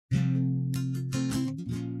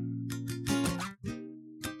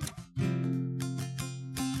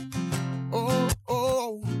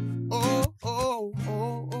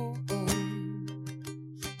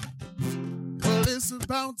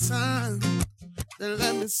about time. Then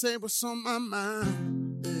let me say what's on my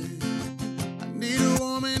mind. I need a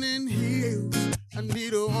woman in heels. I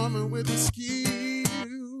need a woman with a skill.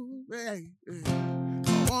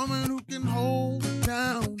 A woman who can hold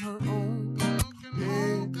down her own.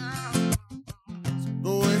 So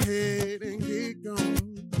go ahead and get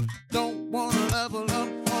gone. Don't wanna level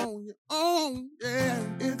up on your own. Yeah,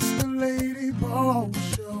 it's the Lady Boss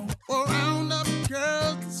Show. Well, round up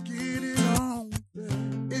girls, let's get it on.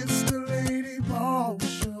 It's the Lady Boss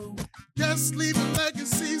Show. Just leaving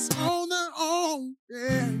legacies on their own.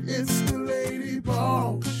 Yeah, it's the Lady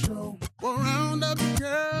Boss Show. Well, round up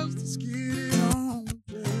girls, let's get it on.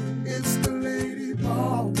 Yeah, it's the Lady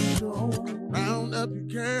Boss Show. Round up your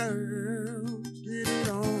girls, get it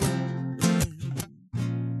on.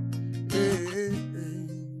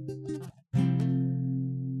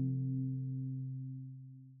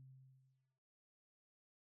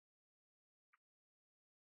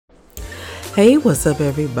 Hey, what's up,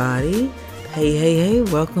 everybody? Hey,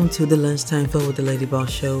 welcome to the Lunchtime Flow with the Lady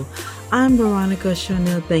Boss Show. I'm Veronica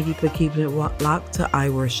Charnel. Thank you for keeping it locked to I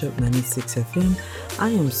Worship 96 FM. I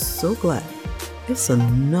am so glad it's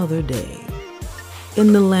another day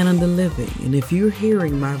in the land of the living. And if you're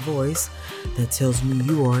hearing my voice, that tells me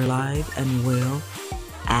you are alive and well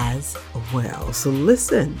as well. So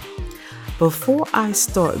listen, before I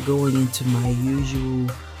start going into my usual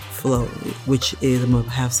flow, which is I'm going to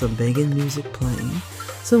have some banging music playing,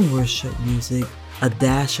 some worship music, a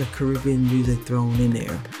dash of Caribbean music thrown in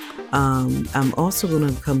there. I'm also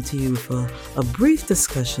going to come to you for a brief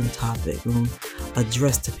discussion topic. I'm going to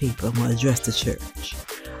address the people. I'm going to address the church.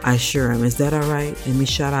 I sure am. Is that all right? Let me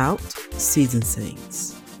shout out Seasoned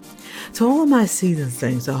Saints. To all of my Seasoned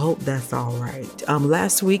Saints, I hope that's all right.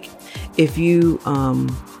 Last week, if you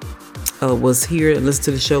was here and listened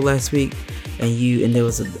to the show last week, and there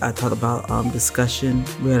was I talked about discussion.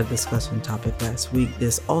 We had a discussion topic last week.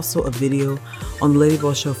 There's also a video on the Lady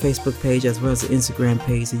Boss Show Facebook page as well as the Instagram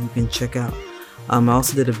page that you can check out. I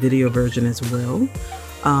also did a video version as well.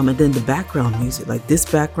 And then the background music, like this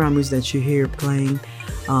background music that you hear playing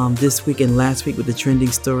this week and last week with the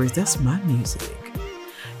trending stories, that's my music.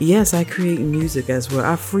 Yes, I create music as well.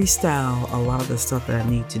 I freestyle a lot of the stuff that I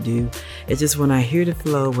need to do. It's just when I hear the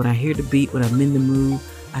flow, when I hear the beat, when I'm in the mood,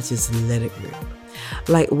 I just let it rip.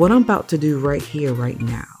 Like what I'm about to do right here, right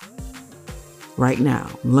now,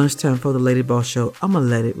 lunchtime for the Lady Boss Show, I'm going to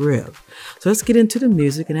let it rip. So let's get into the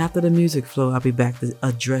music. And after the music flow, I'll be back to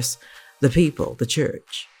address the people, the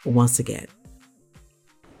church, once again.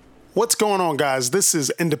 What's going on, guys? This is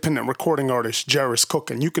independent recording artist Jerris Cook,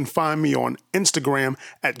 and you can find me on Instagram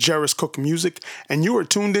at Jerris Cook Music. And you are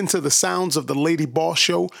tuned into the sounds of the Lady Boss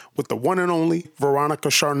Show with the one and only Veronica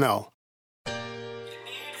Charnel.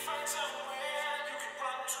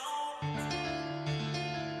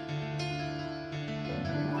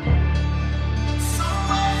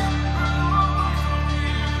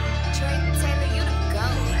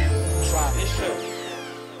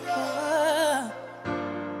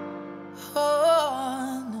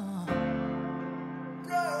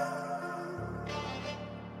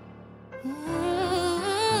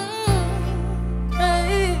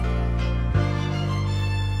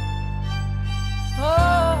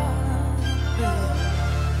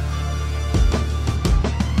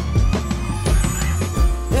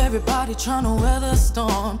 Everybody trying to weather the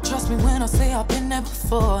storm. Trust me when I say I've been there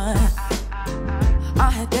before.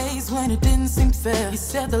 I had days when it didn't seem fair. You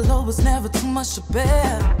said the load was never too much to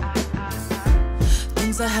bear.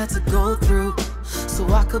 Things I had to go through so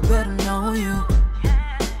I could better know you.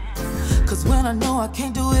 Cause when I know I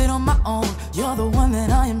can't do it on my own, you're the one that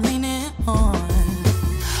I am leaning on.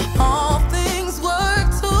 All things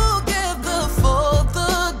work together for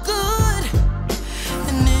the good.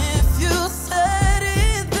 And if you said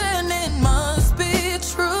it, then it must be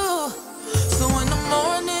true. So in the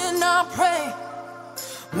morning I pray.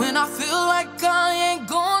 When I feel like I ain't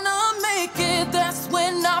gonna make it, that's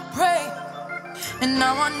when I pray. And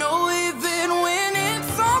now I know even when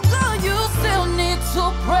it's all good, you still need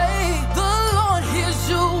to pray. The Lord hears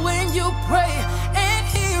you when you pray, and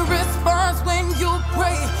He responds when you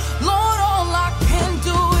pray. Lord, all I can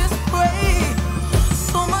do is pray.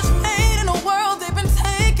 So much pain in the world, they've been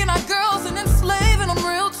taking our girls and enslaving them,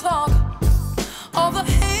 real talk. All the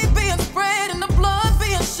hate being spread and the blood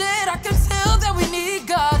being shed, I can tell that we need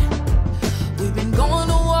God. We've been going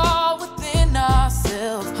to war within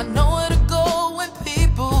ourselves. I know where to go when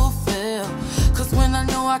people fail. Cause when I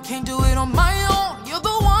know I can't do it on my own, you're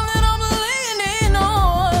the one that I'm leaning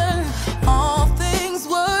on. All things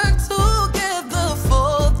work together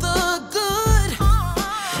for the good.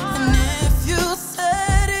 And if you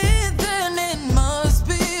said it, then it must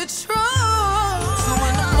be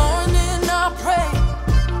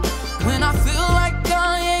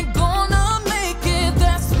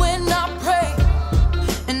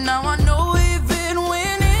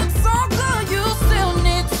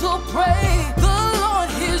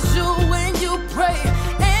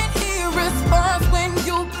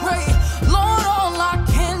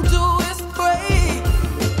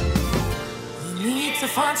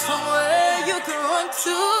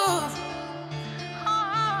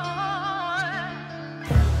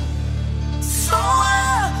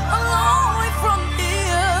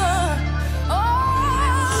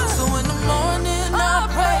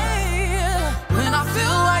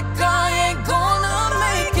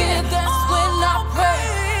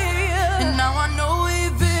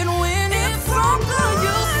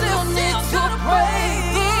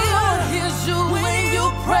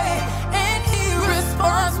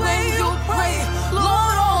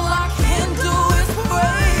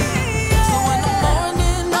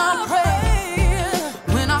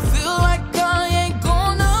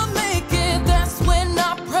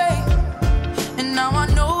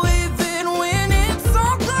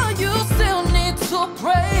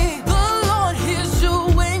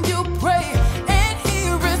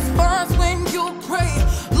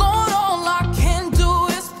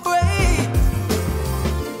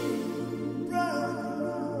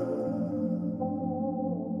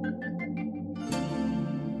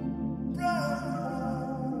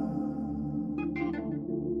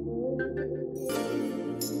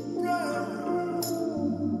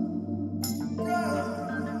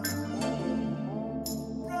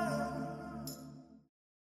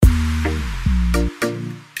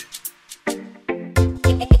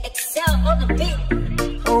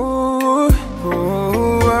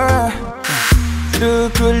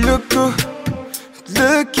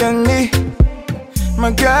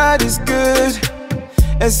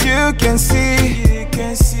you can see,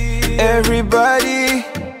 everybody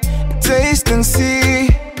taste and see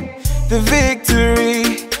the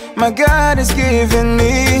victory my God has given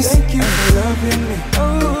me. Thank you for loving me.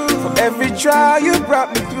 For every trial you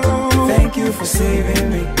brought me through. Thank you for saving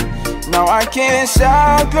me. Now I can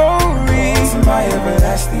shout glory to my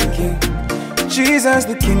everlasting King. Jesus,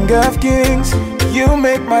 the King of Kings. You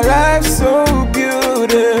make my life so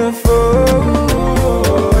beautiful.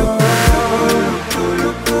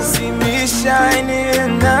 See me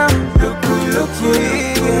shining now.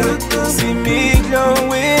 Yeah. See me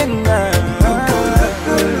glowing now.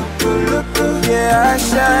 Yeah, I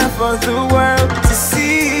shine for the world to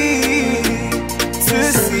see,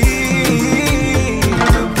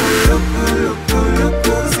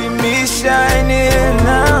 See me shining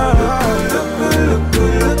now.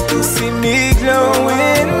 See me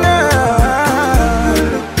glowing now.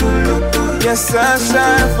 Yes, I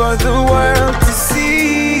shine for the world to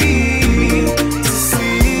see,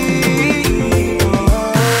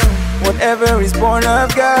 Whatever is born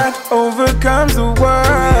of God overcomes the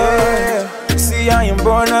world. See, I am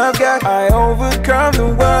born of God, I overcome the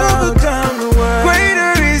world.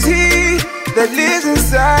 Greater is He that lives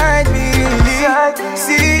inside me.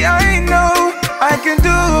 See, I know I can do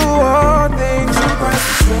all things through Christ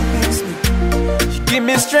who strengthens me. Give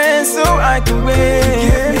me strength so I can win.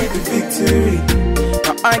 Give me the victory.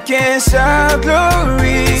 Now I can shout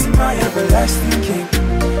glory to my everlasting King.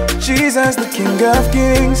 Jesus, the King of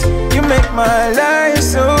Kings. You make my life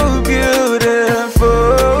so beautiful.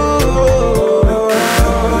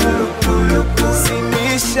 See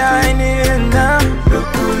me shining now.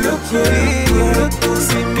 Yeah.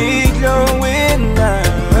 See me glowing now.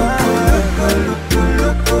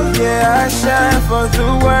 Yeah, I shine for the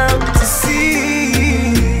world to see,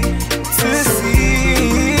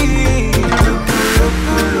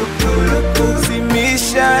 See me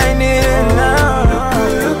shining now.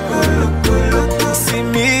 See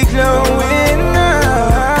me glowing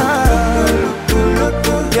now.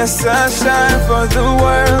 Yes, I shine for the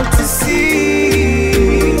world to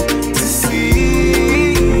see,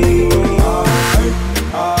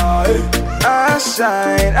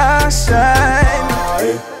 I shine,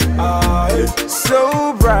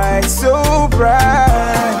 so bright, so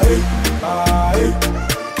bright.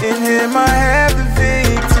 In Him I have the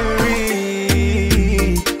victory.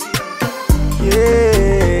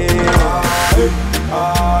 Yeah.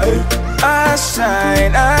 I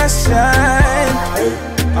shine,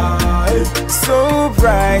 so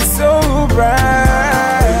bright, so bright.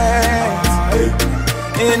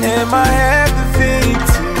 In Him I have the victory.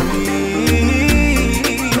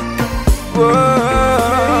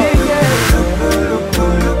 Whoa.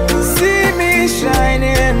 See me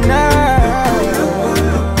shining now.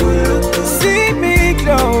 See me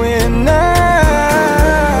glowing now.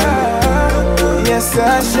 Yes,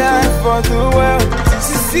 I shine for the world to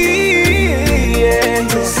see.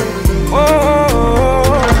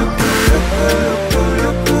 Whoa.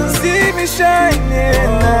 See me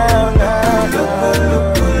shining now.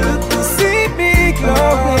 See me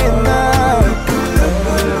glowing now.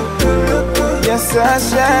 Yes, I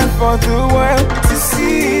shine for the world to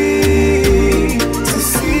see,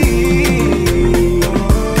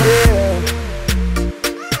 Yeah.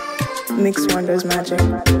 Mix Wonders Magic.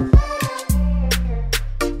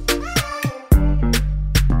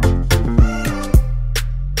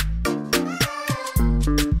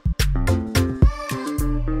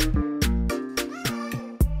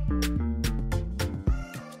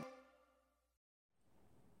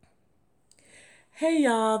 Hey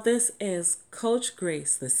y'all, this is Coach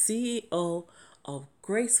Grace, the CEO of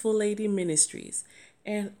Graceful Lady Ministries,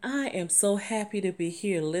 and I am so happy to be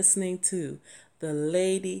here listening to the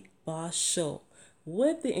Lady Boss Show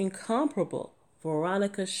with the incomparable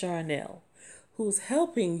Veronica Charnel, who's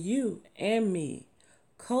helping you and me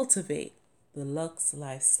cultivate the luxe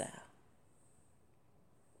lifestyle.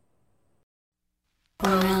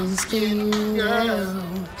 Brown skin girl,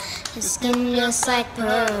 your skin just like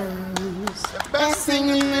pearls. Best thing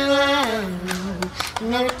in the world.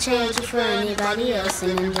 Never trade you for anybody else.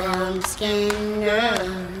 And brown skin girl,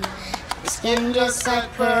 your skin just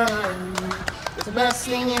like pearls. The best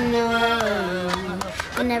thing in the world.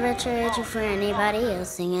 I never trade you for anybody else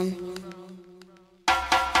singing.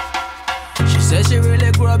 Says she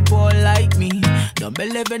really grew up poor like me. Don't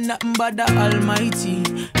believe in nothing but the Almighty.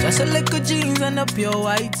 Just a little jeans and a pure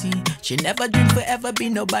whitey. She never dream forever be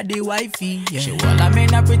nobody wifey. Yeah. She wanna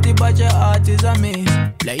mean a pretty but your heart is a miss.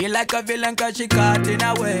 Play you like a villain cause she caught in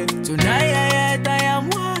a way. Tonight I am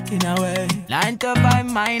walking away. 9 to 5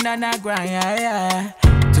 mind and I grind.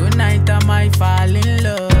 Tonight I might fall in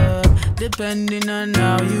love. depending on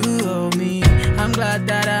how you hold me. I'm glad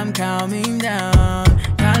that I'm calming down.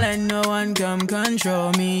 Can't let no one come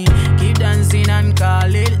control me. Keep dancing and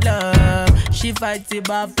call it love. She fights it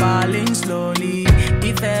by falling slowly.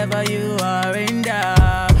 If ever you are in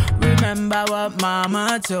doubt, remember what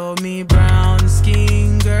mama told me. Brown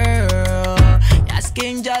skin girl, your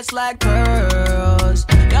skin just like pearls.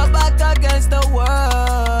 You're back against the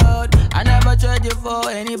world. I never trade you for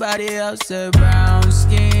anybody else. A brown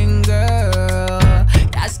skin girl,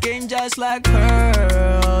 your skin just like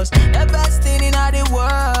pearls. The best thing in all the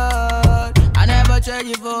world. I never trade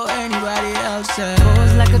you for anybody else.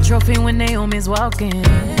 Pose like a trophy when Naomi's walking.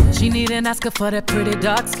 She need an Oscar for that pretty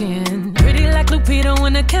dark skin. Pretty like Lupita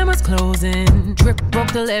when the camera's closing. Drip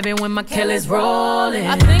broke the levee when my Kelly's rolling.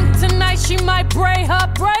 I think tonight she might braid her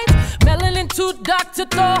braids. Melanin too dark to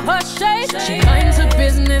throw her shade. She minds her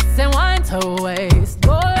business and winds her waist.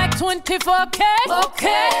 Go like 24K.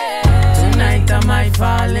 Okay. Tonight I might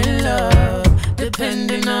fall in love,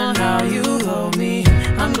 depending on how you hold me.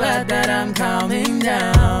 I'm glad that I'm calming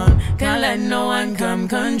down. Can't let no one come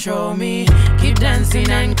control me. Keep dancing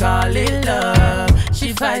and call it love.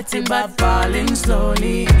 She fighting but falling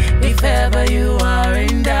slowly. If ever you are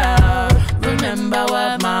in doubt, remember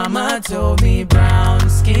what mama told me. Brown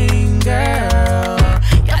skin girl,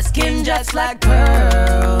 your skin just like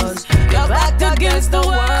pearls. You're back against the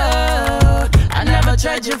world. I never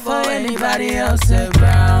tried you for anybody else. A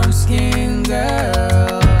brown skin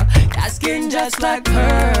girl, your skin just like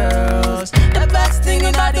pearls. The best thing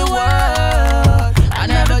in all the world. I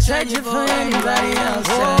never tried you for anybody else.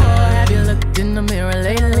 Oh, have you looked in the mirror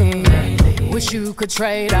lately? Wish you could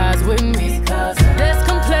trade eyes with me. Cause there's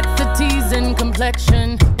complexities in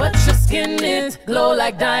complexion, but your skin is glow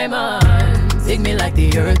like diamonds. Dig me like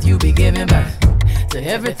the earth, you be giving birth to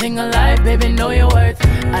everything alive, baby, know your worth.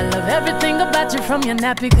 I love everything about you, from your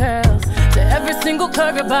nappy curls to every single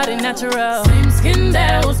curve, your body natural. Same skin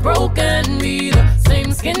that was broken, be the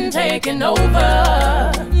same skin taking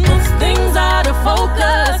over. Most things out of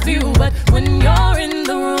focus view, but when you're in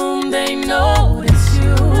the room, they notice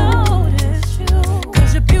you.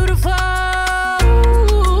 Cause you're beautiful.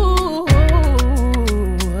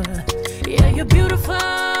 Yeah, you're beautiful.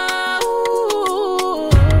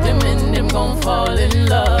 Fall in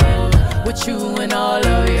love with you in all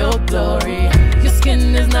of your glory. Your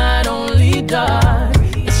skin is not only dark,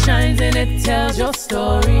 it shines and it tells your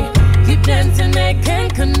story. Keep dancing, they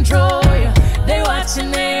can't control you. They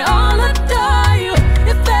watching, they all adore you.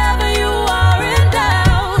 If ever you are in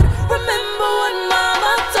doubt, remember what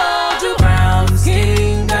mama told you. Brown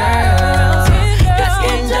skin girl, your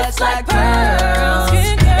skin just like pearls.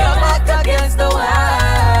 You're back against the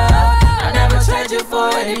world. I never tried you for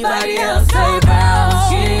anybody else. Say brown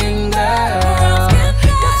skin girl,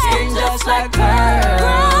 your skin just like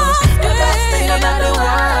pearls. The best thing in the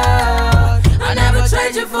world. I never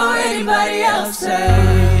tried you for anybody else.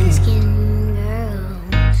 Say Skin girl,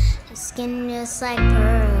 your skin just like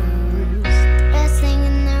pearls. Best thing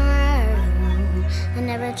in the world. I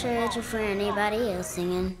never trade you for anybody else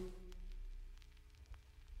singing.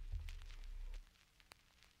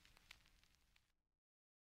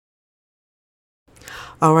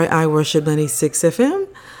 All right, I Worship 96 FM.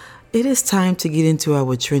 It is time to get into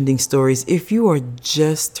our trending stories. If you are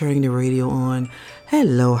just turning the radio on,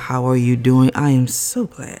 hello, how are you doing? I am so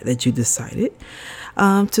glad that you decided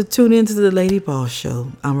to tune into the Lady Boss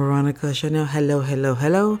Show. I'm Veronica Chanel. Hello, hello,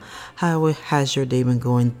 hello. How has your day been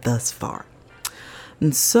going thus far?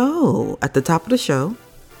 And so, at the top of the show,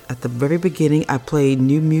 at the very beginning, I played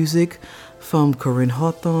new music from Corinne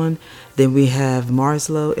Hawthorne. Then we have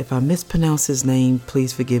Marslow. If I mispronounce his name,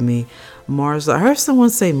 please forgive me. Marslow. I heard someone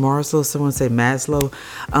say Marslow, someone say Maslow.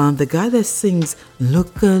 The guy that sings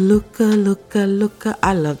Looka, Looka, Looka, Looka.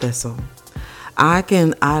 I love that song. I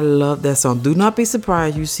love that song. Do not be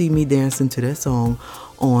surprised you see me dancing to that song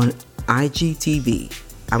on IGTV.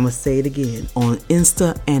 I'm going to say it again, on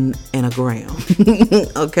Insta and a gram.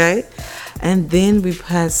 Okay? And then we've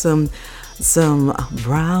had some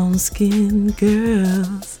brown skin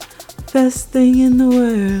girls, best thing in the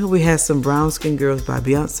world. We had some brown skin girls by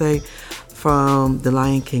Beyonce from the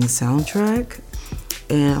Lion King soundtrack.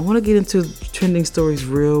 And I want to get into trending stories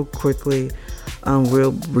real quickly,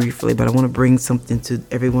 real briefly, but I want to bring something to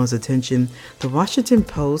everyone's attention. The Washington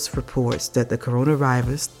Post reports that the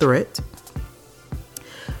coronavirus threat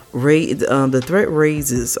the threat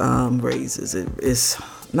raises. It's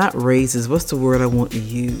not raises. What's the word I want to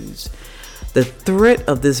use? The threat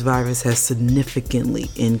of this virus has significantly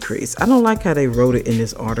increased. I don't like how they wrote it in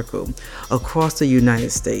this article. Across the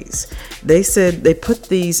United States, they said they put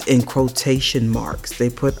these in quotation marks. They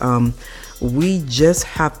put we just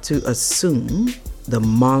have to assume the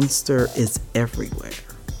monster is everywhere.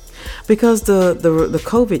 Because the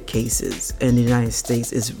COVID cases in the United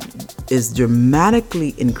States is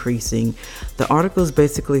dramatically increasing. The article is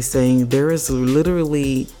basically saying there is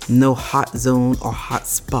literally no hot zone or hot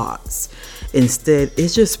spots. Instead,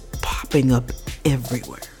 it's just popping up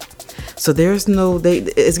everywhere. So there's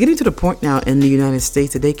it's getting to the point now in the United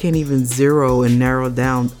States that they can't even zero and narrow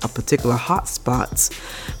down a particular hot spots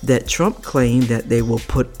that Trump claimed that they will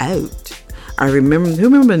put out. I remember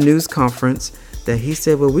a news conference that he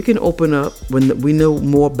said, well, we can open up when we know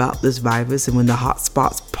more about this virus, and when the hot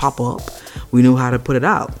spots pop up, we know how to put it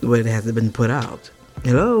out, but it hasn't been put out.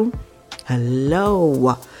 Hello?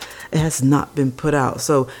 It has not been put out.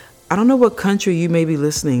 So I don't know what country you may be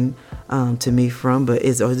listening to me from, but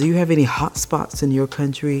do you have any hot spots in your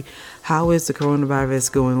country? How is the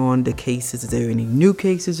coronavirus going on? The cases, is there any new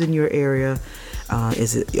cases in your area? Are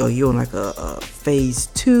you on like a phase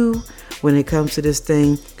 2 when it comes to this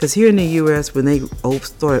thing? Because here in the U.S., when they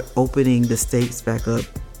started opening the states back up,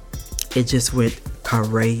 it just went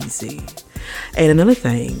crazy. And another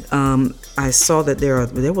thing, I saw that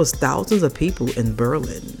there was thousands of people in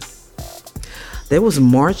Berlin. There was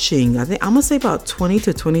marching. I'm gonna say about 20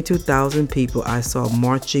 to 22,000 people I saw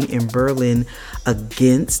marching in Berlin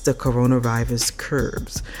against the coronavirus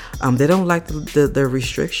curbs. They don't like the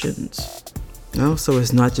restrictions. No, so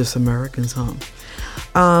it's not just Americans, huh?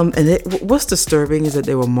 What's disturbing is that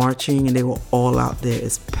they were marching and they were all out there.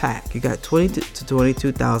 It's packed. You got 20 to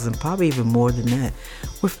 22,000, probably even more than that,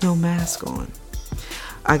 with no mask on.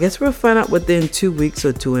 I guess we'll find out within 2 weeks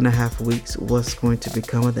or 2.5 weeks what's going to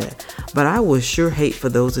become of that. But I would sure hate for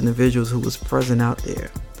those individuals who was present out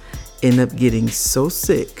there end up getting so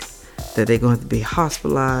sick that they're going to be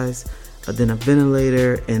hospitalized, then a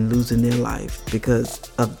ventilator, and losing their life because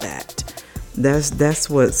of that. That's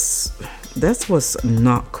what's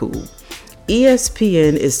not cool.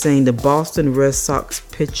 ESPN is saying the Boston Red Sox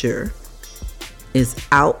pitcher is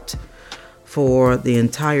out for the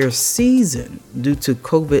entire season due to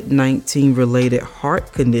COVID-19 related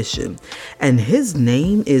heart condition, and his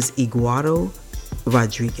name is Eduardo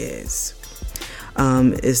Rodriguez.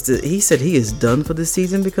 He said he is done for the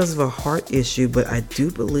season because of a heart issue, but I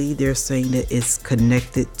do believe they're saying that it's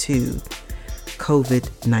connected to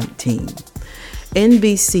COVID-19.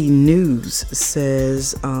 NBC News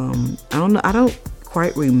says, I don't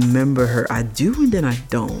quite remember her. I do and then I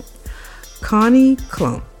don't. Connie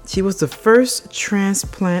Klump. She was the first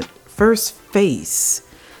face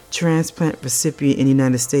transplant recipient in the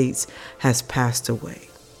United States, has passed away.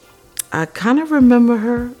 I kind of remember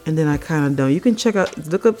her and then I kind of don't. You can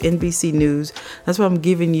look up NBC News. That's why I'm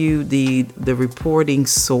giving you the reporting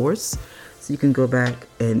source. So you can go back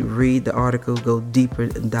and read the article, go deeper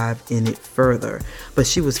and dive in it further. But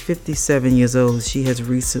she was 57 years old. She has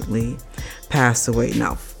recently passed away.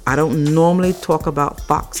 Now, I don't normally talk about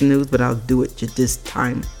Fox News, but I'll do it this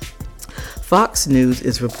time. Fox News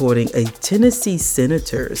is reporting a Tennessee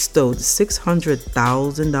senator stole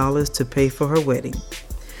 $600,000 to pay for her wedding,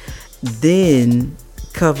 then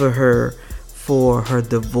cover her for her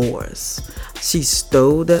divorce. She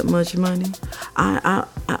stole that much money?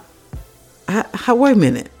 Wait a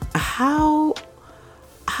minute. How?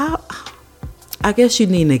 I guess you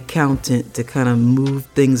need an accountant to kind of move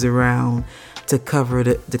things around to cover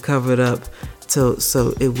it up,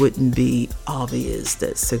 so it wouldn't be obvious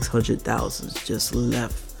that $600,000 just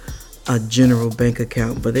left a general bank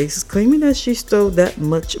account. But they're claiming that she stole that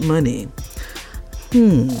much money.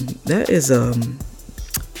 That is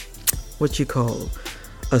what you call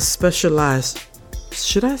a specialized.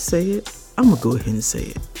 Should I say it? I'm gonna go ahead and say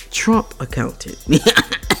it. Trump accountant.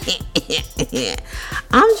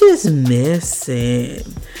 I'm just messing.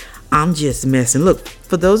 Look,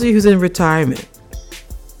 for those of you who's in retirement,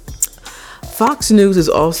 Fox News is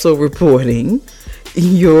also reporting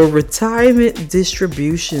your retirement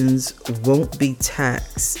distributions won't be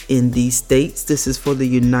taxed in these states. This is for the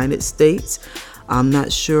United States. I'm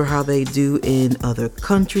not sure how they do in other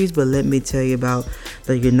countries, but let me tell you about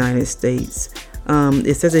the United States.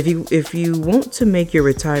 It says if you want to make your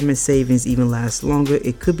retirement savings even last longer,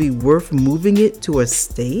 it could be worth moving it to a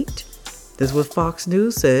state. That's what Fox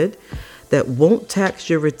News said, that won't tax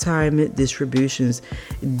your retirement distributions.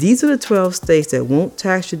 These are the 12 states that won't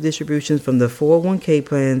tax your distributions from the 401k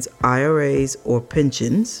plans, IRAs, or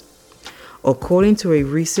pensions, according to a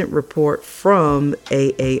recent report from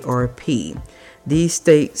AARP. These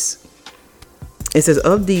states, it says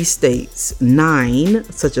of these states, 9,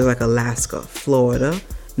 such as like Alaska, Florida,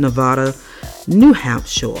 Nevada, New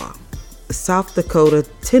Hampshire, South Dakota,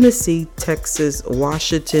 Tennessee, Texas,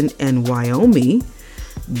 Washington, and Wyoming,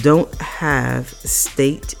 don't have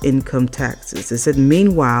state income taxes. It said,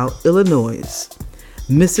 meanwhile, Illinois,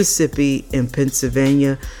 Mississippi, and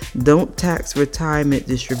Pennsylvania don't tax retirement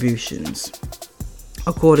distributions,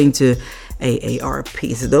 according to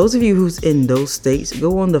AARP. So those of you who's in those states,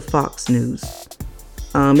 go on the Fox News.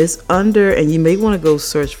 It's under, and you may want to go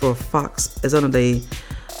search for Fox. It's under the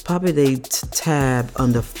tab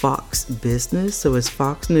under Fox Business. So it's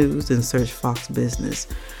Fox News and search Fox Business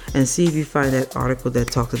and see if you find that article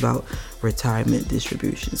that talks about retirement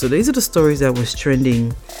distribution. So these are the stories that was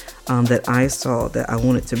trending that I saw that I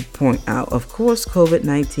wanted to point out. Of course,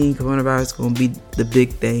 COVID-19, coronavirus is going to be the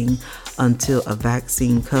big thing until a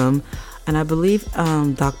vaccine come. And I believe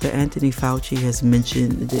Dr. Anthony Fauci has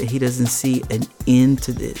mentioned that he doesn't see an end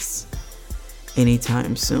to this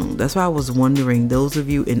anytime soon. That's why I was wondering, those of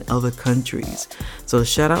you in other countries. So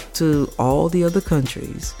shout out to all the other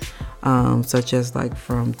countries, such as like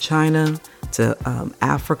from China to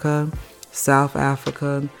Africa, South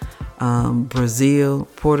Africa, Brazil,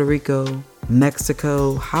 Puerto Rico,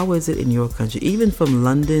 Mexico. How is it in your country? Even from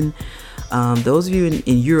London, those of you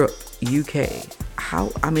in Europe, UK.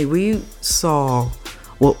 We saw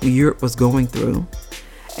what Europe was going through,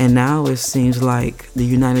 and now it seems like the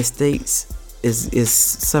United States is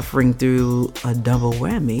suffering through a double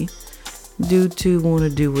whammy due to want to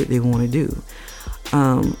do what they want to do.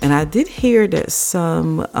 And I did hear that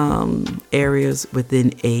some areas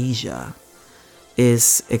within Asia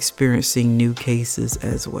is experiencing new cases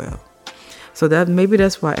as well. So that maybe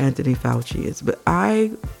that's why Anthony Fauci is. But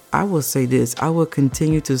I will say this: I will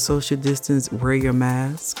continue to social distance, wear your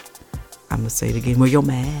mask. I'm gonna say it again: wear your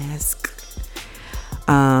mask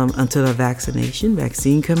until a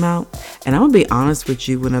vaccine come out. And I'm gonna be honest with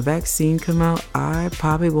you: when a vaccine come out, I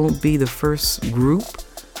probably won't be the first group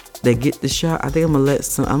that get the shot. I think I'm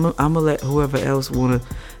gonna let whoever else wanna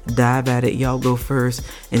dive at it. Y'all go first,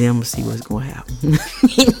 and then I'm gonna see what's gonna happen.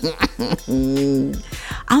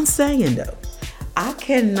 I'm saying though,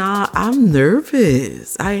 I'm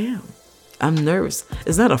nervous. I'm nervous.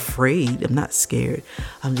 It's not afraid. I'm not scared.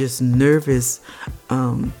 I'm just nervous.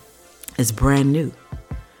 It's brand new.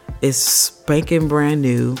 It's spanking brand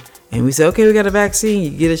new. And we say, okay, we got a vaccine.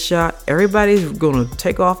 You get a shot. Everybody's going to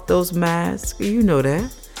take off those masks. You know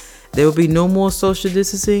that. There will be no more social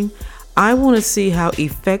distancing. I want to see how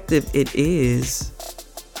effective it is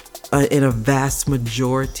in a vast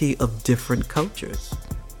majority of different cultures.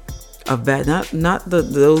 Not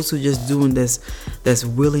those who just doing this, that's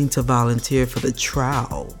willing to volunteer for the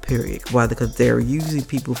trial period. Why? Because they're using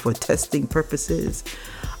people for testing purposes.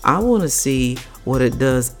 I want to see what it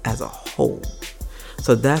does as a whole.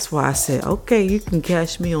 So that's why I said, okay, you can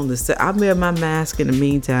catch me on the set. I'll wear my mask in the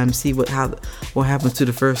meantime, see what happens to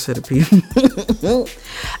the first set of people.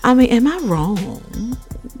 I mean, am I wrong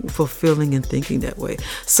for feeling and thinking that way?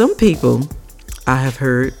 Some people I have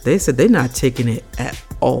heard, they said they're not taking it at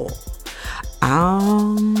all.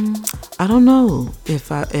 I don't know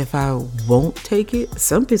if I won't take it.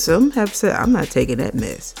 Some have said I'm not taking that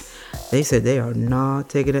mess. They said they are not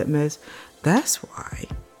taking that mess. That's why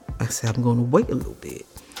I said I'm going to wait a little bit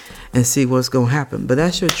and see what's going to happen. But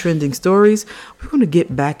that's your trending stories. We're going to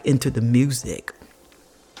get back into the music.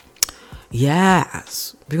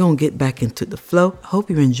 Yes, we're going to get back into the flow.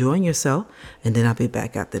 Hope you're enjoying yourself. And then I'll be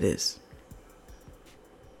back after this.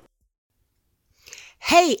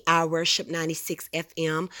 Hey, I Worship 96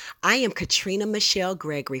 FM. I am Katrina Michelle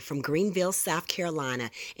Gregory from Greenville, South Carolina,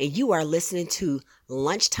 and you are listening to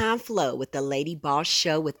Lunchtime Flow with the Lady Boss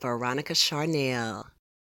Show with Veronica Charnel.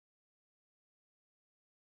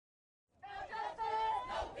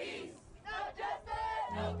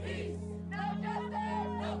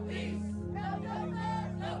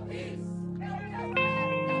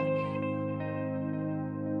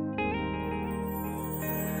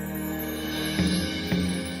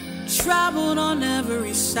 Troubled on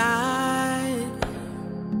every side.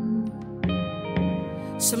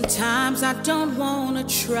 Sometimes I don't wanna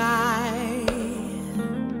try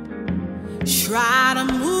to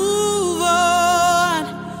move on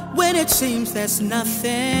when it seems there's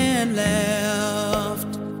nothing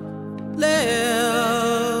left.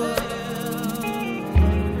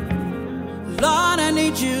 Lord, I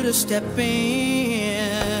need you to step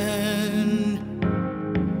in.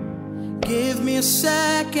 Give me a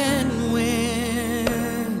second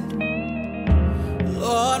wind.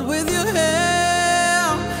 Lord, with your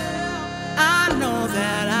help, I know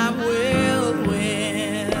that I will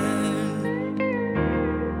win.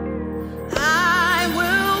 I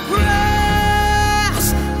will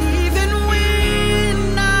press even when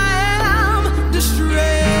I am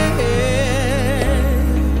distressed.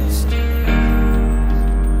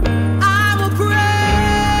 I will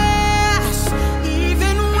press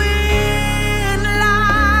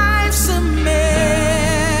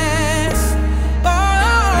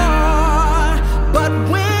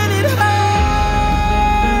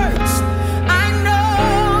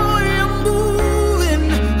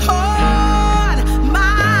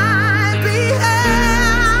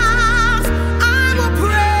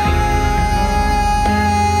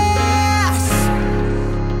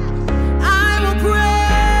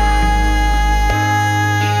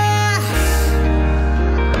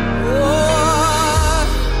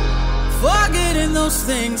forgetting those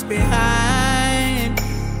things behind,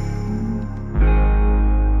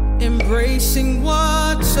 embracing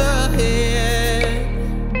what's ahead,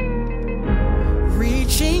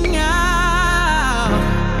 reaching out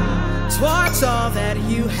towards all that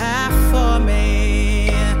you have for me,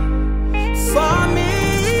 for me.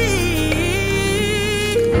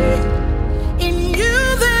 In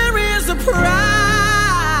you there is a prize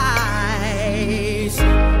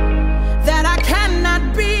that I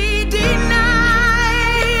cannot be denied.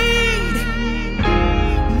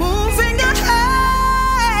 Moving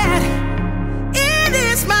ahead, it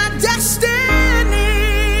is my destiny.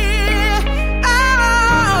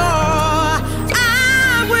 Oh,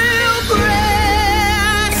 I will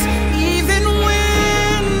press even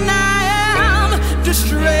when I am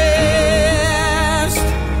distressed.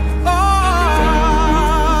 Oh,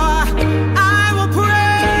 I will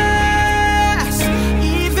press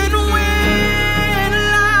even when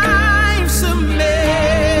life's a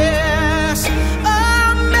mess,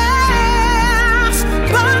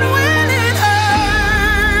 but when it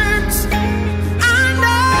hurts, I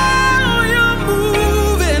know you're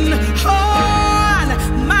moving on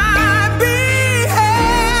my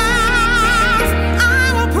behalf. I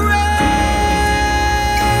will press,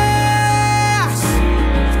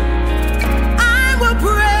 I will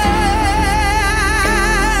press.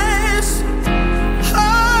 Oh,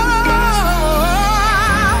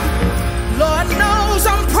 Lord knows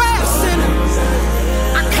I'm pressing.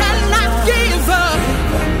 I cannot give up.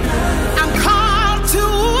 I'm called to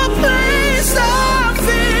a place of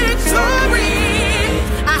victory.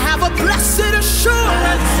 I have a blessed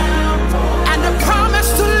assurance and a promise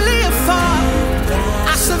to live for. I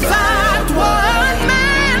survived what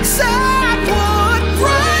man said would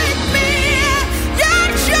break me. Your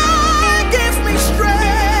joy gives me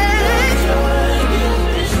strength,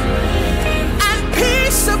 and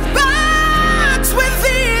peace abides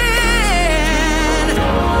within.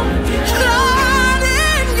 Lord,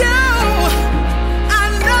 in you, I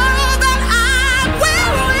know that I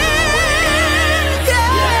will win.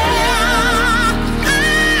 Yeah, I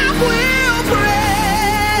will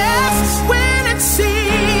press when it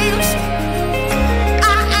seems I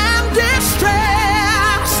am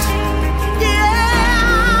distressed.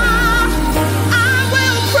 Yeah, I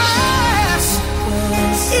will press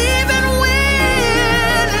even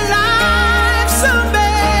when life's a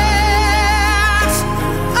mess.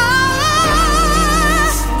 Oh,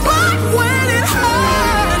 but when it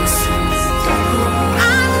hurts, I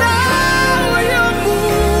know you're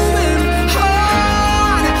moving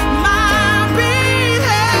on my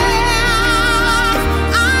behalf.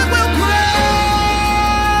 I will press,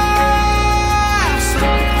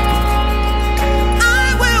 I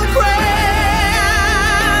will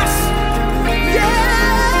press.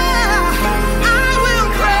 Yeah, I will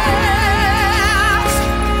press.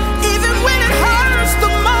 Even when it hurts the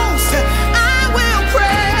most, I will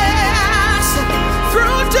press.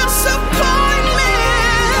 Through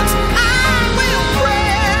disappointment, I will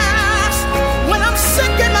press. When I'm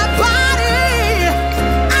sick in my body,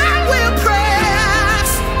 I will press.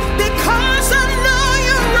 Because I know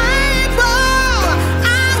you're able, I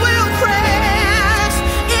will press.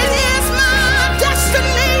 It is my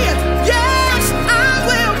destiny. Yes, I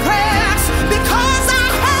will press. Because I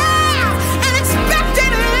have an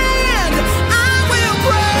expected end, I will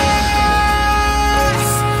press.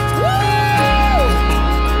 Woo!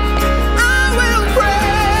 I will press.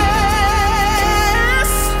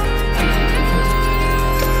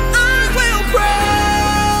 I will press.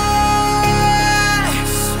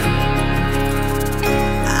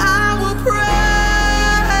 I will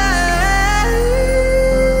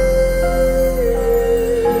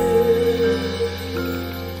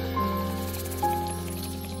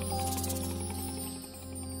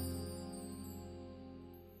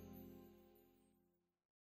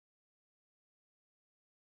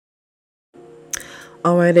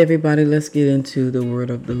All right, everybody, let's get into the word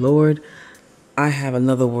of the Lord. I have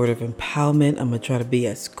another word of empowerment. I'm going to try to be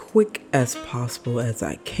as quick as possible as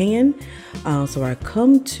I can. So I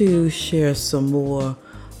come to share some more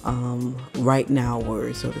right now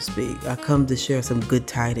words, so to speak. I come to share some good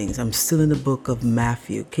tidings. I'm still in the book of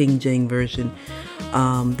Matthew, King James Version,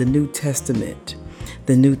 the New Testament.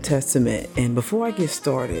 And before I get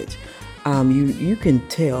started, you can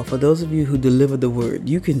tell, for those of you who deliver the word,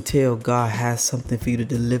 you can tell God has something for you to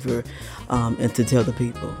deliver and to tell the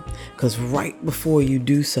people. Because right before you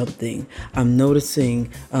do something, I'm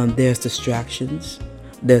noticing there's distractions.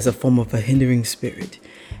 There's a form of a hindering spirit.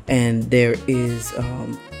 And there is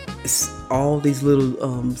all these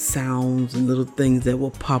little sounds and little things that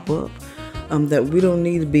will pop up that we don't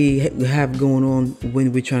need to have going on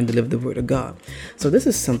when we're trying to deliver the word of God. So this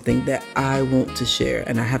is something that I want to share,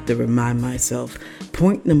 and I have to remind myself.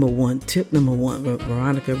 Point number one, tip number one,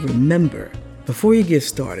 Veronica, remember, before you get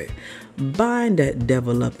started, bind that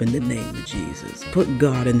devil up in the name of Jesus. Put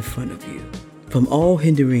God in front of you from all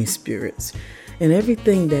hindering spirits and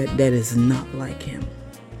everything that is not like him.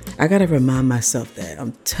 I got to remind myself that.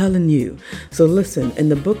 I'm telling you. So listen, in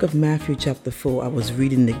the book of Matthew chapter 4, I was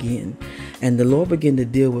reading again, and the Lord began to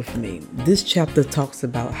deal with me. This chapter talks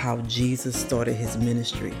about how Jesus started his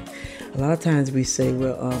ministry. A lot of times we say,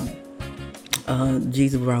 well,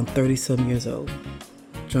 Jesus was around 30-some years old.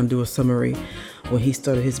 Trying to do a summary when he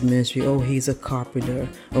started his ministry. Oh, he's a carpenter.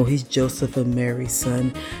 Oh, he's Joseph and Mary's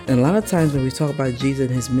son. And a lot of times when we talk about Jesus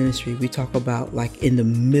and his ministry, we talk about like in the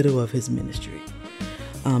middle of his ministry.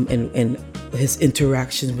 And his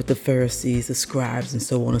interactions with the Pharisees, the scribes, and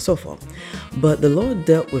so on and so forth. But the Lord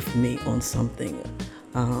dealt with me on something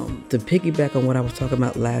to piggyback on what I was talking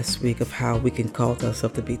about last week of how we can cause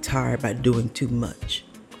ourselves to be tired by doing too much.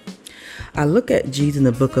 I look at Jesus in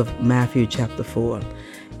the book of Matthew chapter 4,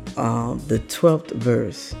 the 12th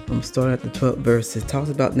verse. I'm starting at the 12th verse. It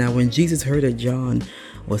talks about, now when Jesus heard that John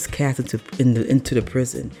was cast into the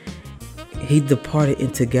prison, he departed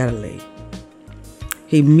into Galilee.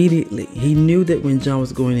 He knew that when John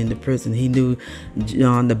was going into prison, he knew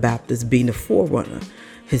John the Baptist being the forerunner.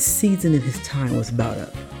 His season and his time was about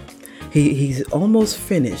up. He's almost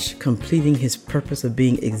finished completing his purpose of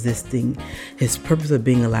being existing, his purpose of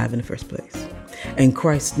being alive in the first place. And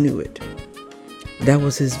Christ knew it. That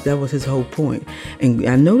was his whole point. And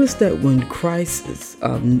I noticed that when Christ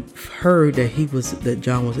heard that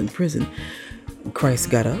John was in prison, Christ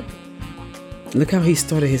got up. Look how he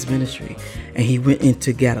started his ministry, and he went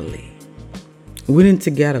into Galilee.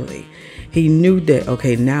 He knew that,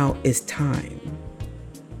 okay, now it's time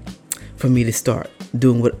for me to start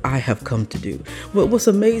doing what I have come to do. Well, what's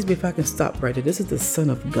amazed me, if I can stop right there, this is the Son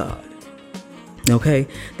of God. Okay,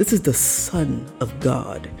 this is the Son of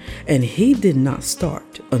God, and he did not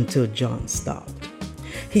start until John stopped.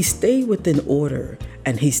 He stayed within order,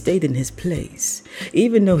 and he stayed in his place,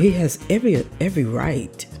 even though he has every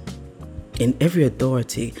right and every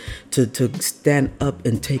authority to stand up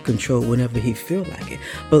and take control whenever he feels like it.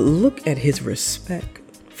 But look at his respect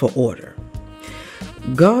for order.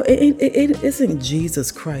 God, it isn't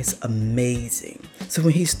Jesus Christ amazing? So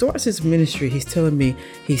when he starts his ministry, he's telling me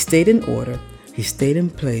he stayed in order, he stayed in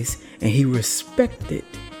place, and he respected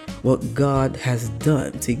what God has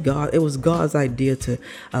done. See, it was God's idea to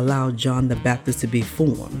allow John the Baptist to be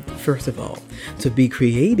formed, first of all, to be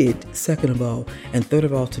created, second of all, and third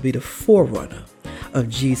of all, to be the forerunner of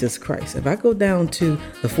Jesus Christ. If I go down to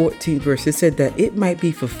the 14th verse, it said that it might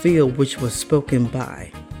be fulfilled which was spoken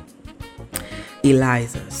by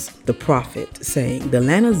Elias, the prophet, saying, the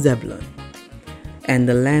land of Zebulun and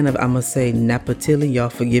the land of, I'm going to say Naphtali, y'all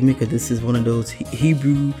forgive me because this is one of those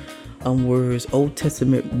Hebrew words, Old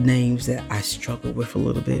Testament names that I struggle with a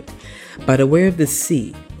little bit. By the way of the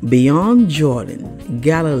sea, beyond Jordan,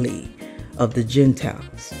 Galilee of the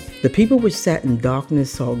Gentiles. The people which sat in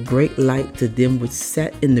darkness saw great light to them which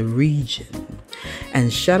sat in the region.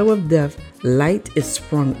 And shadow of death, light is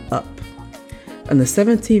sprung up. In the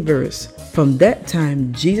 17th verse, from that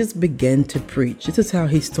time Jesus began to preach. This is how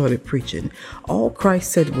he started preaching. All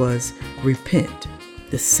Christ said was, repent.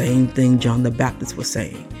 The same thing John the Baptist was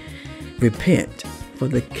saying. Repent, for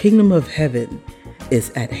the kingdom of heaven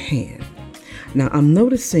is at hand. Now I'm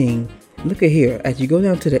noticing, look at here, as you go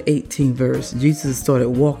down to the 18th verse, Jesus started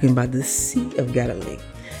walking by the Sea of Galilee.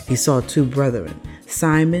 He saw two brethren,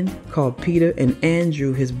 Simon, called Peter, and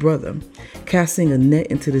Andrew, his brother, casting a net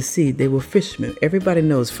into the sea. They were fishermen. Everybody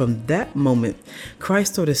knows from that moment,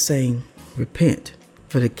 Christ started saying, repent,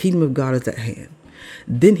 for the kingdom of God is at hand.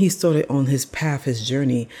 Then he started on his path, his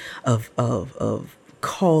journey of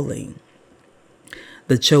calling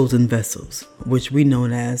the chosen vessels, which we know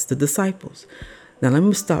as the disciples. Now let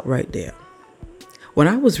me stop right there. When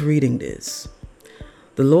I was reading this,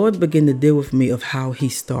 the Lord began to deal with me of how he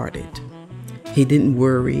started. He didn't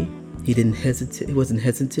worry. He didn't hesitate. He wasn't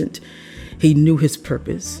hesitant. He knew his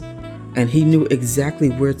purpose, and he knew exactly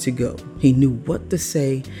where to go. He knew what to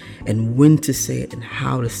say and when to say it and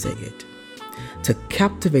how to say it to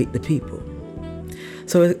captivate the people.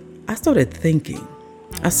 So I started thinking.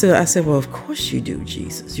 I said, well, of course you do,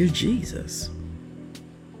 Jesus. You're Jesus.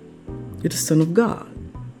 You're the Son of God.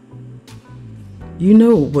 You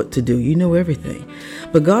know what to do. You know everything.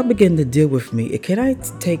 But God began to deal with me. Can I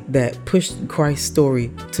take that, push Christ's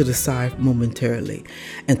story to the side momentarily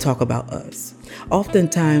and talk about us?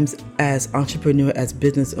 Oftentimes, as entrepreneurs, as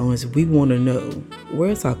business owners, we want to know,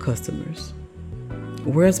 where's our customers?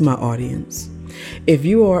 Where's my audience? If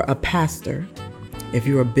you are a pastor, if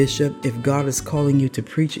you're a bishop, if God is calling you to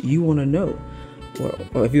preach, you want to know.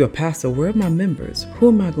 Or if you're a pastor, where are my members? Who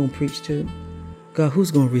am I going to preach to? God, who's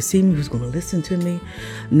going to receive me? Who's going to listen to me?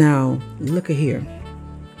 Now, look at here.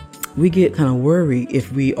 We get kind of worried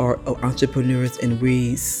if we are entrepreneurs and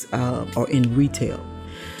we are in retail.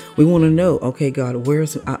 We want to know, okay, God,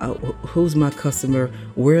 who's my customer?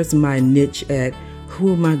 Where's my niche at?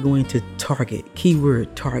 Who am I going to target?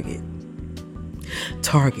 Keyword, target.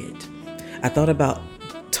 Target. I thought about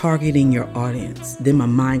targeting your audience. Then my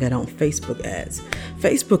mind got on Facebook ads.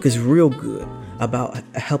 Facebook is real good about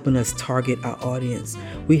helping us target our audience.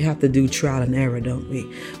 We have to do trial and error, don't we?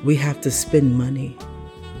 We have to spend money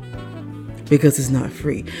because it's not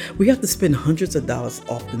free. We have to spend hundreds of dollars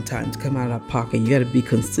oftentimes come out of our pocket. You got to be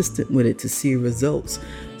consistent with it to see results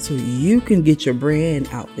so you can get your brand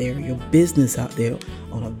out there, your business out there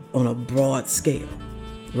on a broad scale,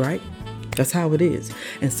 right? That's how it is.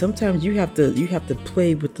 And sometimes you have to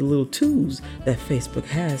play with the little tools that Facebook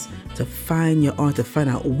has to find your audience, to find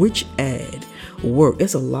out which ad work.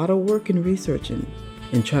 It's a lot of work in researching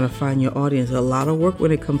and trying to find your audience. A lot of work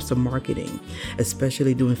when it comes to marketing,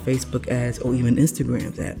 especially doing Facebook ads or even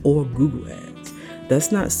Instagram ads or Google ads.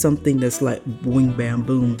 That's not something that's like boing, bam,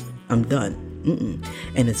 boom, I'm done.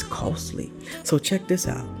 And it's costly. So check this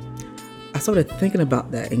out. I started thinking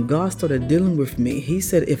about that and God started dealing with me. He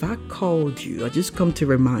said, if I called you, I just come to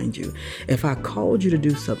remind you, if I called you to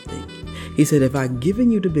do something, he said, if I've given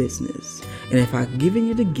you the business and if I've given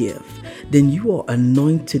you the gift, then you are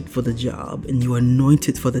anointed for the job and you are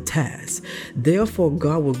anointed for the task. Therefore,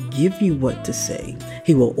 God will give you what to say.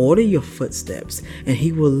 He will order your footsteps and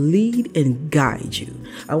he will lead and guide you.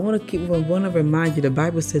 I want to remind you, the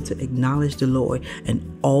Bible said to acknowledge the Lord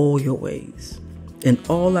in all your ways. In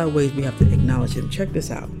all our ways, we have to acknowledge him. Check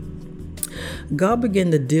this out. God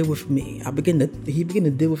began to deal with me. He began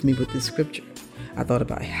to deal with me with this scripture. I thought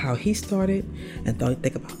about how he started and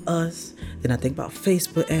think about us. Then I think about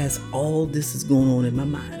Facebook ads. All this is going on in my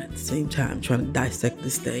mind at the same time, trying to dissect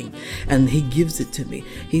this thing. And he gives it to me.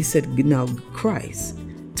 He said, now Christ's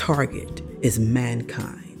target is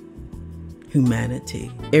mankind,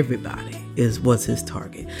 humanity, everybody was his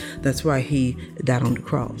target. That's why he died on the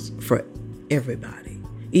cross for everybody,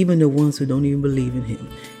 even the ones who don't even believe in him.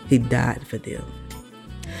 He died for them.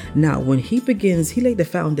 Now, when he begins, he laid the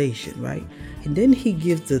foundation, right? And then he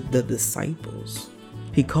gives the disciples.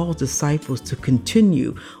 He calls disciples to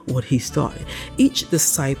continue what he started. Each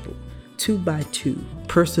disciple, 2 by 2,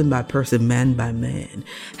 person by person, man by man,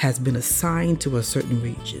 has been assigned to a certain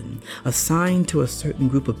region, assigned to a certain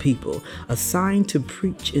group of people, assigned to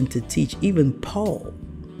preach and to teach. Even Paul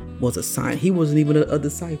was assigned. He wasn't even a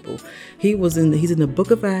disciple. He's in the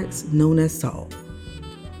book of Acts, known as Saul.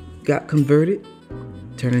 Got converted,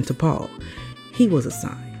 turned into Paul. He was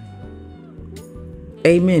assigned.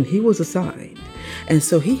 Amen. He was assigned. And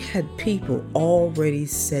so he had people already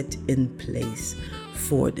set in place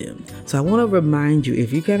for them. So I want to remind you,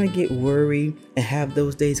 if you kind of get worried and have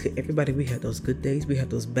those days, because everybody, we have those good days, we have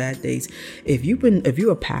those bad days. If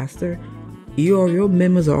you're a pastor, your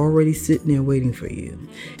members are already sitting there waiting for you.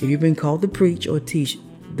 If you've been called to preach or teach,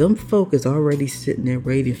 them folk is already sitting there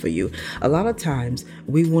waiting for you. A lot of times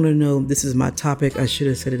we want to know, this is my topic, I should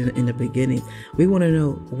have said it in the beginning. We want to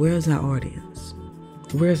know, where's our audience?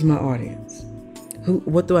 Where's my audience?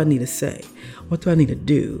 What do I need to say? What do I need to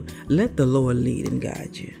do? Let the Lord lead and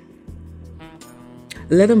guide you.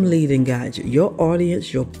 Let him lead and guide you. Your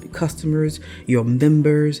audience, your customers, your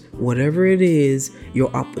members, whatever it is,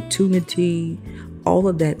 your opportunity, all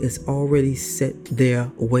of that is already set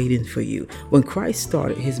there waiting for you. When Christ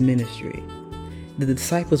started his ministry, the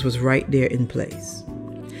disciples was right there in place.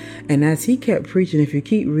 And as he kept preaching, if you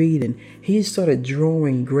keep reading, he started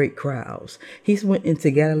drawing great crowds. He went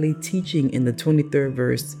into Galilee teaching in the 23rd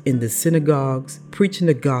verse in the synagogues, preaching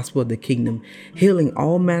the gospel of the kingdom, healing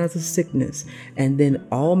all manners of sickness, and then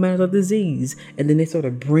all manners of disease. And then they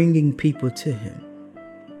started bringing people to him.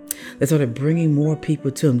 They started bringing more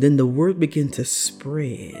people to him. Then the word began to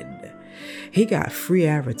spread. He got free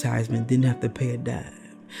advertisement, didn't have to pay a dime.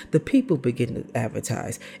 The people begin to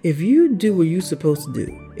advertise. If you do what you're supposed to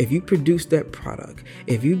do, if you produce that product,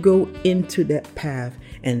 if you go into that path,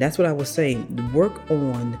 and that's what I was saying, work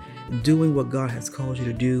on doing what God has called you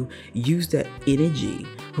to do, use that energy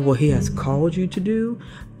for what he has called you to do,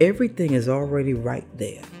 everything is already right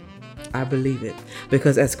there. I believe it,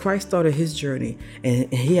 because as Christ started his journey,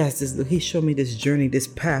 and he showed me this journey, this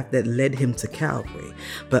path that led him to Calvary.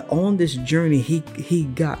 But on this journey,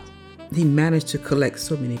 he managed to collect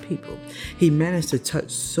so many people. He managed to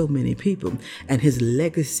touch so many people, and his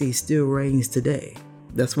legacy still reigns today.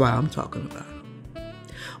 That's why I'm talking about him.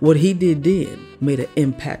 What he did then made an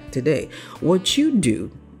impact today. What you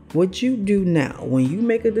do now, when you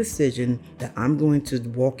make a decision that I'm going to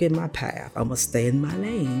walk in my path, I'm going to stay in my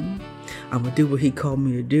lane, I'm going to do what he called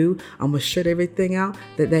me to do, I'm going to shut everything out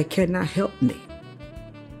that cannot help me.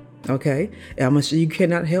 Okay? And I'm going to say, you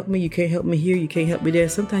cannot help me, you can't help me here, you can't help me there.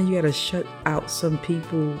 Sometimes you got to shut out some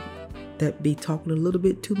people that be talking a little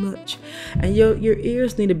bit too much. And your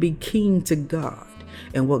ears need to be keen to God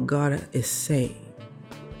and what God is saying.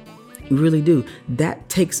 You really do. That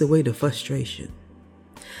takes away the frustration.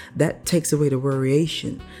 That takes away the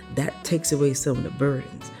worryation. That takes away some of the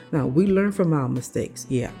burdens. Now, we learn from our mistakes.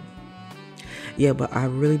 Yeah, but I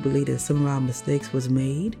really believe that some of our mistakes was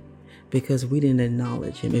made because we didn't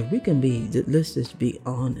acknowledge him. If we can let's just be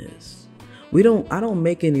honest. I don't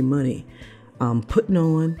make any money putting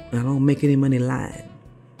on, and I don't make any money lying.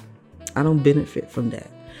 I don't benefit from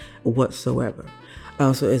that whatsoever.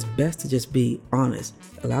 So it's best to just be honest.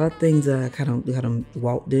 A lot of things that I kind of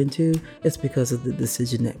walked into, it's because of the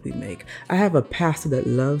decision that we make. I have a pastor that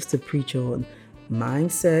loves to preach on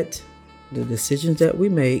mindset. The decisions that we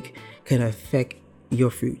make can affect your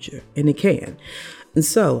future, and it can. And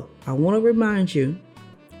so I want to remind you,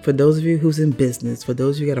 for those of you who's in business, for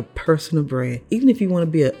those of you who got a personal brand, even if you want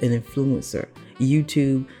to be an influencer,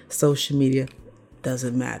 YouTube, social media,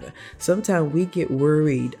 doesn't matter. Sometimes we get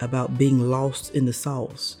worried about being lost in the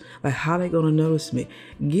sauce. Like, how they going to notice me?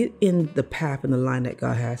 Get in the path and the line that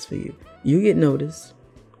God has for you. You get noticed.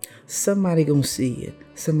 Somebody going to see it.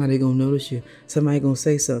 Somebody going to notice you. Somebody going to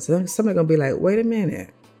say something. Somebody going to be like, wait a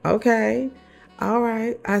minute. Okay. All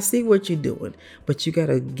right. I see what you're doing. But you got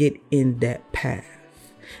to get in that path.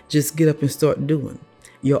 Just get up and start doing.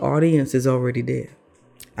 Your audience is already there.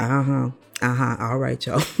 All right,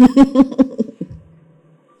 y'all.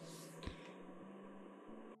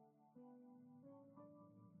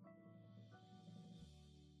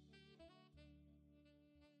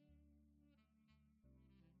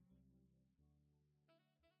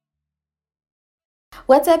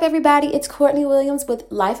 What's up, everybody? It's Courtney Williams with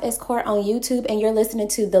Life as Court on YouTube, and you're listening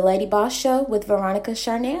to The Lady Boss Show with Veronica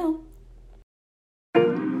Charnel.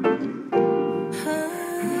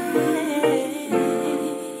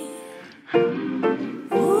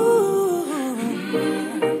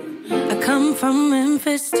 I come from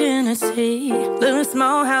Memphis, Tennessee. Little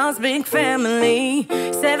small house, big family.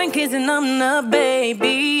 7 kids and I'm the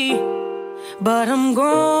baby. But I'm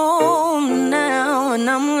grown now, and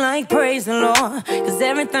I'm like, praise the Lord, 'cause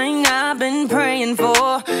everything I've been praying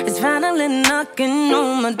for is finally knocking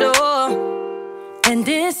on my door. And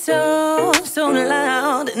it's so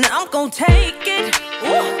loud, and I'm gonna take it.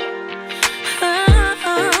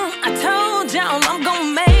 I told y'all I'm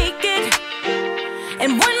gonna make it.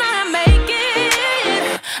 And when I make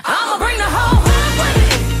it, I'ma bring the whole hood with me.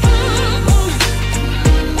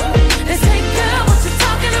 Let's take care of what you're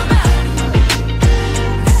talking about.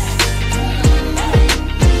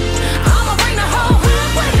 I'ma bring the whole hood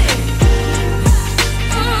with me.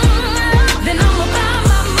 Then I'ma buy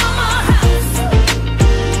my mama a house.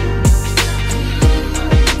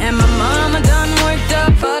 And my mama done worked her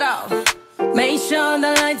butt off. Made sure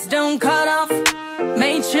the lights don't cut off.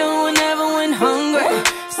 Made sure we never went hungry.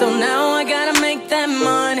 So now I gotta make that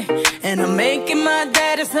money, and I'm making my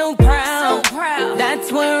daddy so proud.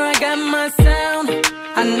 That's where I got my sound.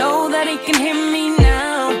 I know that he can hear me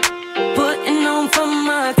now. Putting on for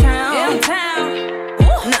my town.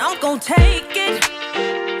 Now I'm gonna take it.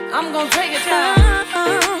 I'm gonna take it down.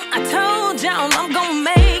 I told y'all I'm gonna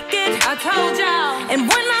make it. I told y'all. And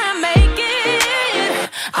when I make it,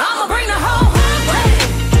 I'ma bring the whole hood with me.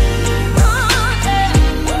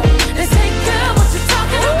 Let's take care of what you're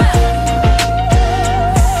talking about.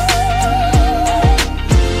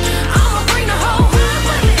 I'ma bring the whole hood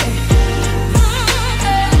with me.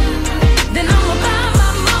 Then I'ma buy my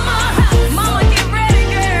mama a house. Mama, get ready,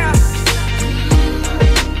 girl.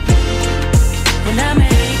 When I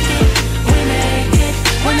make it, we make it.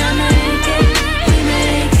 When I make it, we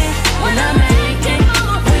make it. When I make it,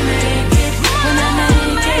 we make it. When I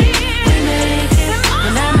make it, we make it.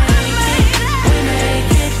 When I make it, we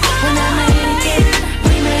make it. When I make it,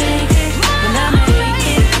 we make it. When I make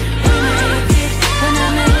it, we make it. When I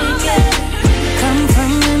make it. Come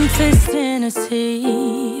from Memphis,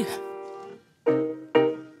 Tennessee.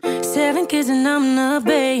 7 kids and I'm the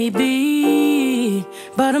baby.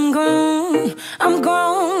 But I'm grown,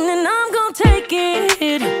 and I'm gonna take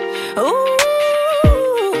it. Ooh,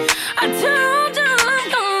 I told you I'm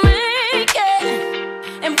gonna make it.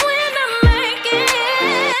 And when I make it,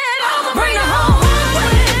 I'ma bring the whole hood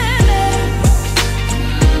with me.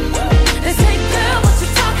 Let's take care of what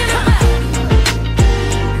you're talking about.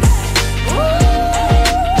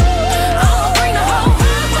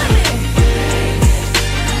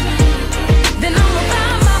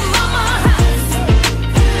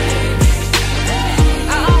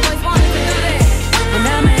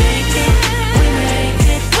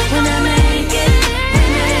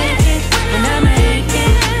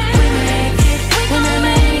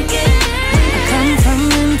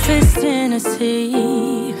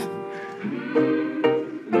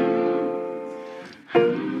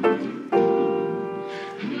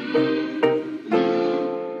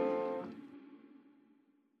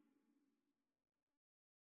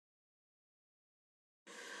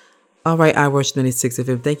 All right, I Worship 96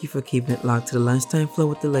 FM. Thank you for keeping it locked to the Lunchtime Flow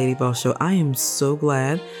with the Lady Boss Show. I am so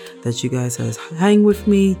glad that you guys have hang with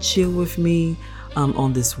me, chill with me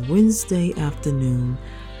on this Wednesday afternoon.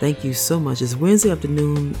 Thank you so much. It's Wednesday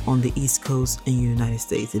afternoon on the East Coast in the United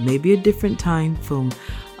States. It may be a different time from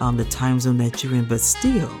the time zone that you're in, but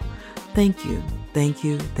still, thank you. Thank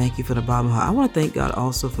you. Thank you for the bottom of my heart. I want to thank God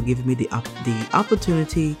also for giving me the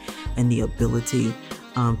opportunity and the ability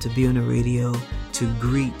to be on the radio, to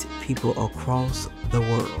greet people across the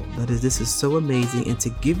world. This is so amazing, and to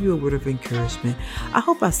give you a word of encouragement. I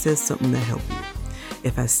hope I said something that helped you.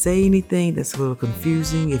 If I say anything that's a little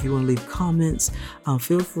confusing, if you want to leave comments,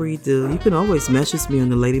 feel free to. You can always message me on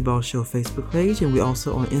the Lady Boss Show Facebook page, and we're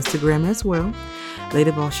also on Instagram as well.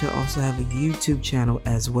 Lady Boss Show also have a YouTube channel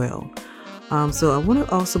as well. So I want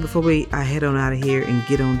to also, before I head on out of here and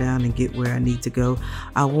get on down and get where I need to go,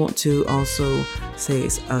 I want to also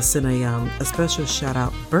send a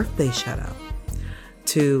special birthday shout out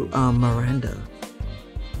to Miranda.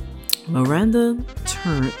 Miranda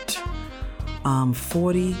turned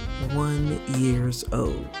 41 years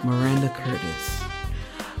old. Miranda Curtis,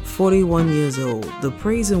 41 years old. The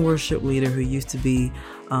praise and worship leader who used to be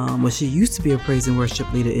she used to be a praise and worship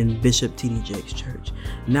leader in Bishop T.D. Jakes Church.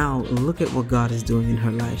 Now look at what God is doing in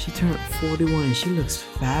her life. She turned 41 and she looks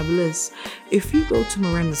fabulous. If you go to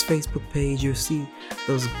Miranda's Facebook page, you'll see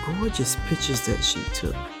those gorgeous pictures that she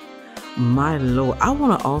took. My Lord, I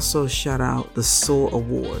want to also shout out the Soul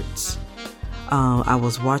Awards. I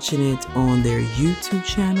was watching it on their YouTube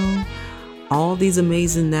channel. All these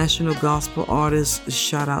amazing national gospel artists,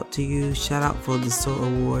 shout out to you. Shout out for the Soul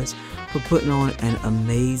Awards for putting on an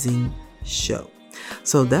amazing show.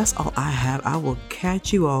 So that's all I have. I will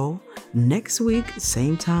catch you all next week,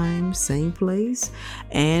 same time, same place.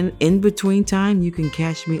 And in between time, you can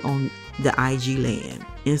catch me on the IG land,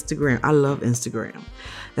 Instagram. I love Instagram.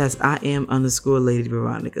 That's I am _Lady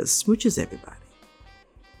Veronica. Smooches, everybody.